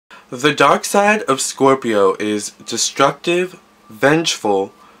The dark side of Scorpio is destructive,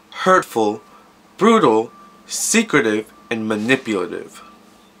 vengeful, hurtful, brutal, secretive, and manipulative.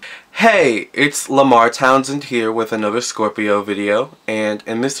 Hey, it's Lamarr Townsend here with another Scorpio video, and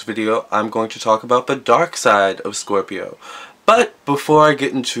in this video I'm going to talk about the dark side of Scorpio. But before I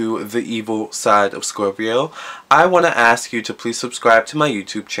get into the evil side of Scorpio, I want to ask you to please subscribe to my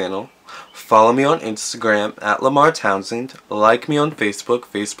YouTube channel, follow me on Instagram at Lamarr Townsend, like me on Facebook,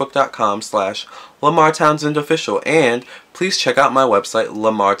 facebook.com/Lamarr Townsend Official, and please check out my website,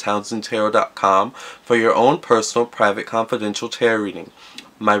 lamarrtownsendtarot.com, for your own personal, private, confidential tarot reading.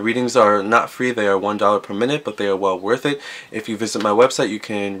 My readings are not free, they are $1 per minute, but they are well worth it. If you visit my website, you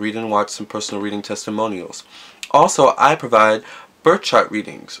can read and watch some personal reading testimonials. Also, I provide birth chart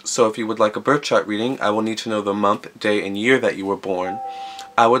readings, so if you would like a birth chart reading, I will need to know the month, day, and year that you were born.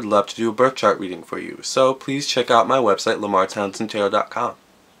 I would love to do a birth chart reading for you, so please check out my website, lamarrtownsendtarot.com.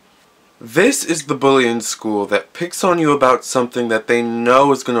 This is the bullying school that picks on you about something that they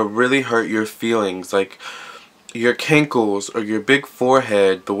know is going to really hurt your feelings, like your cankles or your big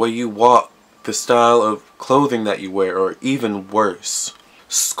forehead, the way you walk, the style of clothing that you wear, or even worse.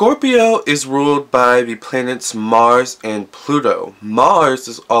 Scorpio is ruled by the planets Mars and Pluto. Mars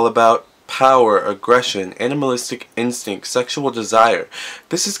is all about power, aggression, animalistic instinct, sexual desire.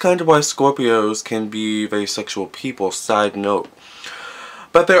 This is kind of why Scorpios can be very sexual people, side note.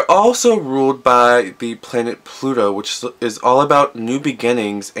 But they're also ruled by the planet Pluto, which is all about new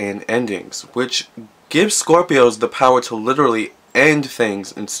beginnings and endings, which gives Scorpios the power to literally end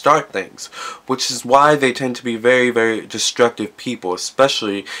things and start things, which is why they tend to be very, very destructive people,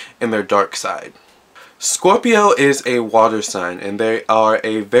 especially in their dark side. Scorpio is a water sign, and they are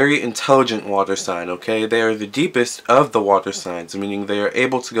a very intelligent water sign, okay? They are the deepest of the water signs, meaning they are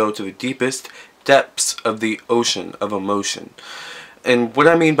able to go to the deepest depths of the ocean of emotion. And what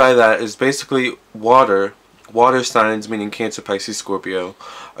I mean by that is basically water signs, meaning Cancer, Pisces, Scorpio,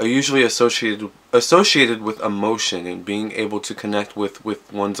 are usually associated with emotion and being able to connect with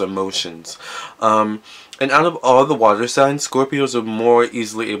one's emotions. And out of all the water signs, Scorpios are more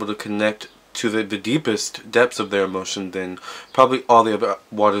easily able to connect to the deepest depths of their emotion than probably all the other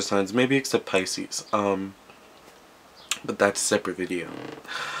water signs, maybe except Pisces. But that's a separate video.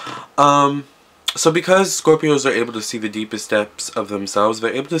 So because Scorpios are able to see the deepest depths of themselves,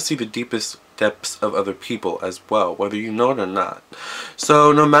 they're able to see the deepest depths of other people as well, whether you know it or not.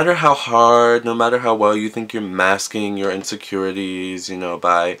 So no matter how hard, no matter how well you think you're masking your insecurities, you know,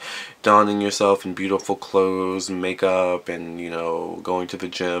 by donning yourself in beautiful clothes, makeup, and, you know, going to the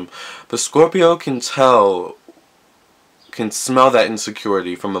gym, the Scorpio can smell that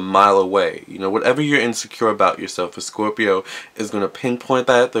insecurity from a mile away. You know, whatever you're insecure about yourself, a Scorpio is going to pinpoint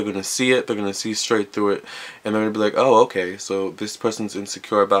that, they're going to see it, they're going to see straight through it, and they're going to be like, oh, okay, so this person's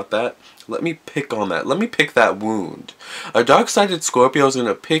insecure about that. Let me pick on that. Let me pick that wound. A dark-sided Scorpio is going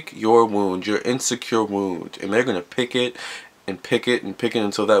to pick your wound, your insecure wound, and they're going to pick it and pick it and pick it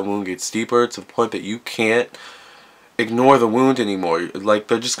until that wound gets deeper to the point that you can't ignore the wound anymore. Like,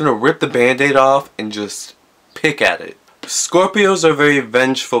 they're just going to rip the band-aid off and just pick at it. Scorpios are very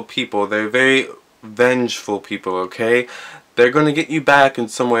vengeful people. They're very vengeful people, okay? They're going to get you back in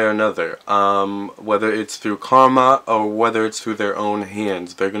some way or another. Whether it's through karma or whether it's through their own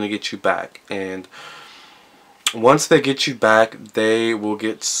hands, they're going to get you back. And once they get you back, they will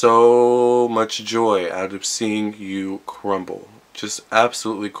get so much joy out of seeing you crumble. Just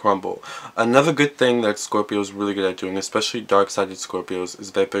absolutely crumble. Another good thing that Scorpios are really good at doing, especially dark-sided Scorpios,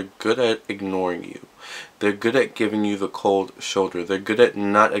 is that they're good at ignoring you. They're good at giving you the cold shoulder. They're good at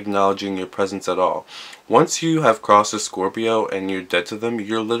not acknowledging your presence at all. Once you have crossed a Scorpio and you're dead to them,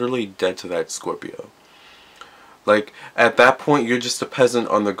 you're literally dead to that Scorpio. Like, at that point, you're just a peasant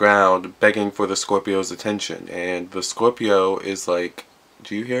on the ground begging for the Scorpio's attention. And the Scorpio is like,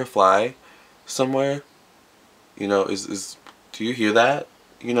 do you hear a fly somewhere? You know, do you hear that?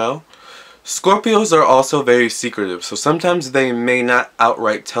 You know? Scorpios are also very secretive, so sometimes they may not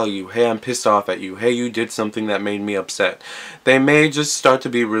outright tell you, hey, I'm pissed off at you, hey, you did something that made me upset. They may just start to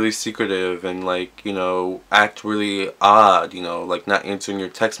be really secretive and, like, you know, act really odd, you know, like not answering your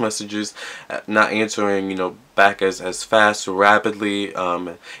text messages, not answering, you know, back as fast or rapidly,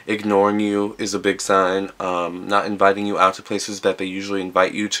 ignoring you is a big sign, not inviting you out to places that they usually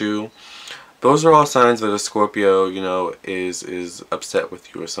invite you to. Those are all signs that a Scorpio, you know, is upset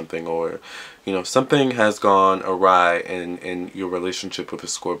with you or something, or, you know, something has gone awry in your relationship with a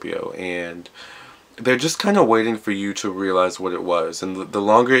Scorpio, and they're just kind of waiting for you to realize what it was. And the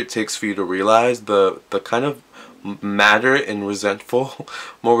longer it takes for you to realize, the kind of madder and resentful,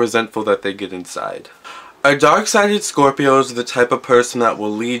 more resentful that they get inside. A dark-sided Scorpio is the type of person that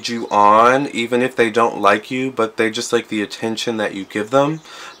will lead you on even if they don't like you, but they just like the attention that you give them,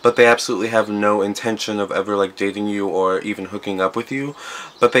 but they absolutely have no intention of ever like dating you or even hooking up with you.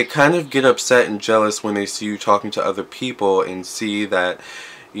 But they kind of get upset and jealous when they see you talking to other people and see that,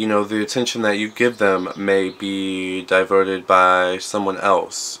 you know, the attention that you give them may be diverted by someone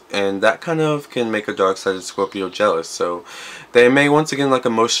else, and that kind of can make a dark-sided Scorpio jealous. So they may once again like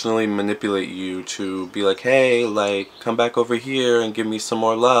emotionally manipulate you to be like, hey, like, come back over here and give me some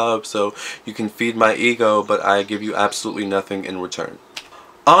more love so you can feed my ego, but I give you absolutely nothing in return.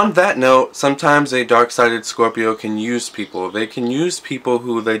 On that note, sometimes a dark-sided Scorpio can use people. They can use people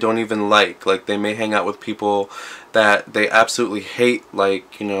who they don't even like. Like, they may hang out with people that they absolutely hate,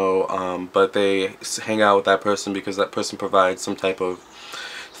 like, you know, but they hang out with that person because that person provides some type of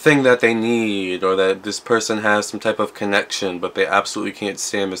thing that they need, or that this person has some type of connection, but they absolutely can't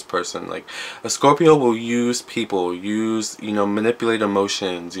stand this person. Like, a Scorpio will use people, you know, manipulate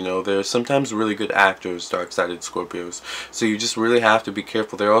emotions. You know, they're sometimes really good actors, dark-sided Scorpios, so you just really have to be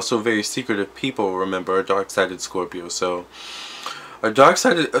careful. They're also very secretive people, remember, a dark-sided Scorpio. So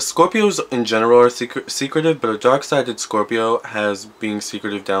Scorpios in general are secretive, but a dark-sided Scorpio has being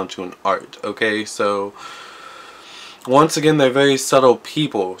secretive down to an art, okay? So once again, they're very subtle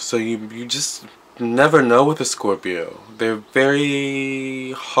people, so you just never know with a Scorpio. They're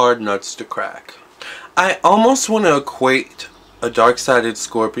very hard nuts to crack. I almost want to equate a dark-sided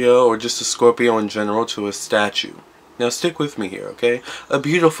Scorpio, or just a Scorpio in general, to a statue. Now stick with me here, okay? A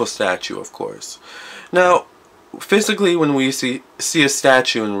beautiful statue, of course. Now, physically, when we see a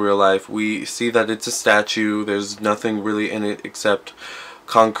statue in real life, we see that it's a statue. There's nothing really in it except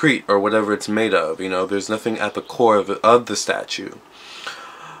concrete or whatever it's made of. You know, there's nothing at the core of the statue.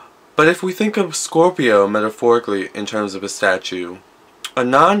 But if we think of Scorpio metaphorically in terms of a statue, a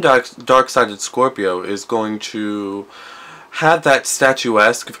non-dark-sided Scorpio is going to have that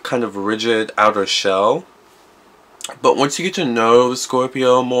statuesque kind of rigid outer shell. But once you get to know the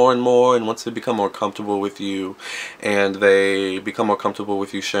Scorpio more and more, and once they become more comfortable with you, and they become more comfortable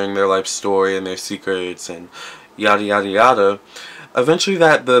with you sharing their life story and their secrets and yada yada yada, eventually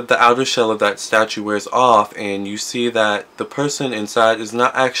the outer shell of that statue wears off, and you see that the person inside is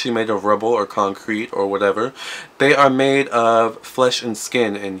not actually made of rubble or concrete or whatever. They are made of flesh and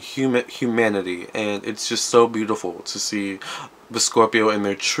skin and humanity, and it's just so beautiful to see the Scorpio in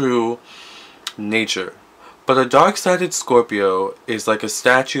their true nature. But a dark-sided Scorpio is like a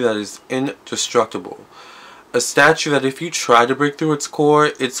statue that is indestructible. A statue that if you try to break through its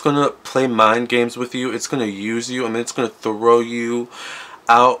core, it's going to play mind games with you, it's going to use you, and then it's going to throw you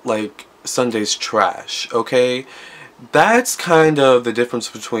out like Sunday's trash, okay? That's kind of the difference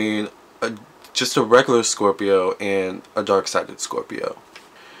between just a regular Scorpio and a dark-sided Scorpio.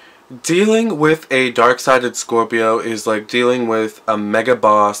 Dealing with a dark-sided Scorpio is like dealing with a mega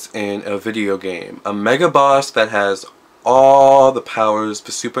boss in a video game. A mega boss that has all the powers,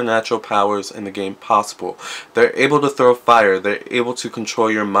 the supernatural powers in the game possible. They're able to throw fire, they're able to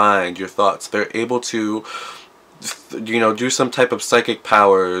control your mind, your thoughts, they're able to, you know, do some type of psychic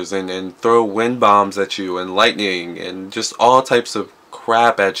powers and throw wind bombs at you and lightning and just all types of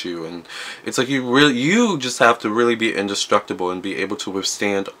crap at you. And it's like you just have to really be indestructible and be able to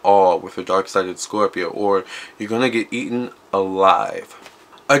withstand all with a dark-sided Scorpio, or you're gonna get eaten alive.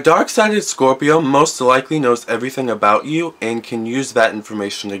 A dark-sided Scorpio most likely knows everything about you and can use that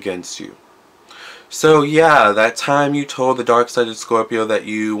information against you. So yeah, that time you told the dark-sided Scorpio that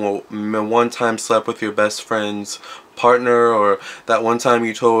you one time slept with your best friend's partner, or that one time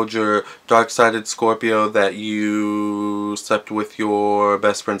you told your dark-sided Scorpio that you slept with your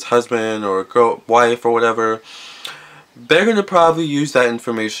best friend's husband or wife or whatever, they're going to probably use that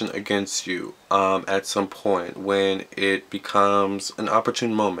information against you at some point when it becomes an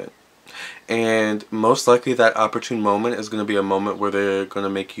opportune moment. And most likely that opportune moment is going to be a moment where they're going to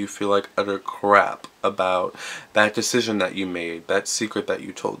make you feel like utter crap about that decision that you made, that secret that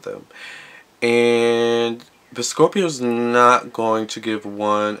you told them. And the Scorpio's not going to give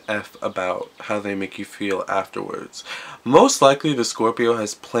one F about how they make you feel afterwards. Most likely the Scorpio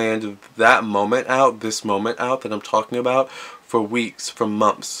has planned that moment out, this moment out that I'm talking about, for weeks, for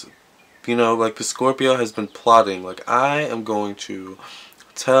months. You know, like the Scorpio has been plotting, like, I am going to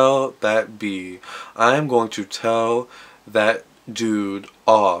tell that bee, I am going to tell that dude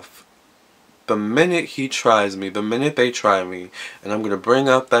off the minute he tries me, the minute they try me, and I'm going to bring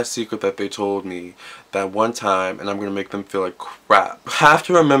up that secret that they told me that one time, and I'm going to make them feel like crap. You have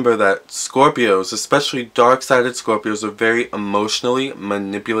to remember that Scorpios, especially dark-sided Scorpios, are very emotionally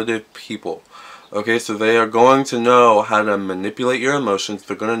manipulative people. Okay, so they are going to know how to manipulate your emotions.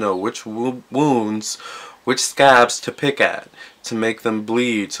 They're going to know which wounds which scabs to pick at, to make them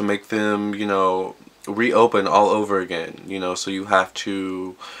bleed, to make them, you know, reopen all over again, you know. So you have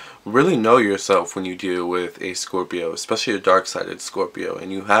to really know yourself when you deal with a Scorpio, especially a dark-sided Scorpio,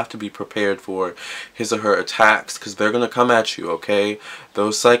 and you have to be prepared for his or her attacks, because they're going to come at you, okay?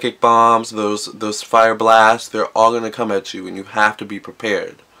 Those psychic bombs, those fire blasts, they're all going to come at you, and you have to be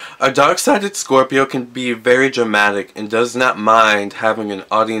prepared. A dark-sided Scorpio can be very dramatic and does not mind having an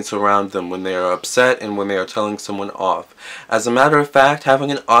audience around them when they are upset and when they are telling someone off. As a matter of fact, having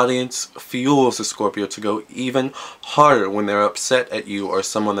an audience fuels a Scorpio to go even harder when they're upset at you or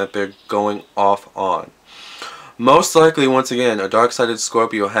someone that they're going off on. Most likely, once again, a dark-sided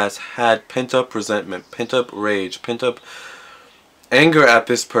Scorpio has had pent-up resentment, pent-up rage, pent-up anger at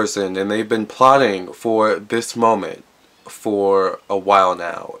this person, and they've been plotting for this moment for a while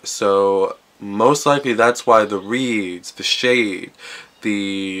now. So most likely that's why the reads, the shade,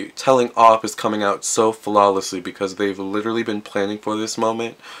 the telling off is coming out so flawlessly, because they've literally been planning for this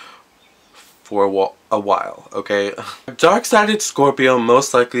moment for a while, okay? A dark-sided Scorpio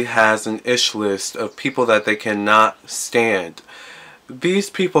most likely has an ish list of people that they cannot stand. These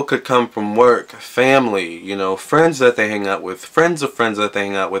people could come from work, family, you know, friends that they hang out with, friends of friends that they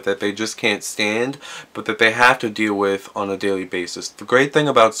hang out with that they just can't stand, but that they have to deal with on a daily basis. The great thing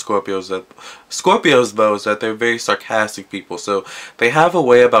about Scorpios, though, is that they're very sarcastic people. So they have a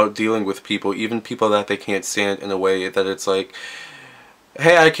way about dealing with people, even people that they can't stand, in a way that it's like,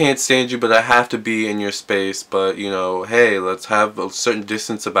 hey, I can't stand you, but I have to be in your space, but, you know, hey, let's have a certain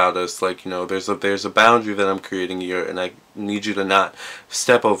distance about us. Like, you know, there's a boundary that I'm creating here, and I need you to not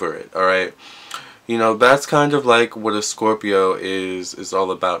step over it, alright? You know, that's kind of like what a Scorpio is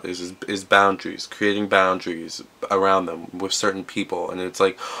all about, is boundaries, creating boundaries around them with certain people. And it's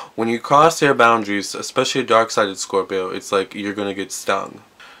like, when you cross their boundaries, especially a dark-sided Scorpio, it's like you're gonna get stung.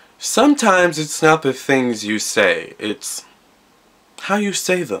 Sometimes it's not the things you say, it's how you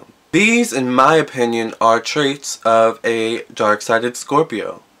say them. These, in my opinion, are traits of a dark-sided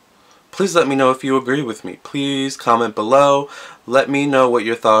Scorpio. Please let me know if you agree with me. Please comment below. Let me know what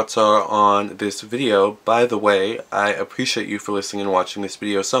your thoughts are on this video. By the way, I appreciate you for listening and watching this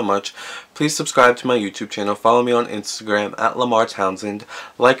video so much. Please subscribe to my YouTube channel. Follow me on Instagram at Lamarr Townsend.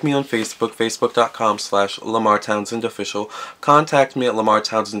 Like me on Facebook, facebook.com/Lamarr Townsend Official. Contact me at Lamarr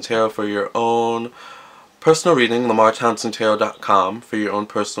Townsend Tarot for your own personal reading, LamarrTownsendTarot.com, for your own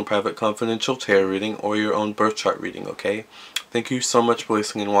personal, private, confidential tarot reading, or your own birth chart reading, okay? Thank you so much for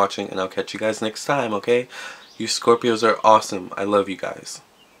listening and watching, and I'll catch you guys next time, okay? You Scorpios are awesome. I love you guys.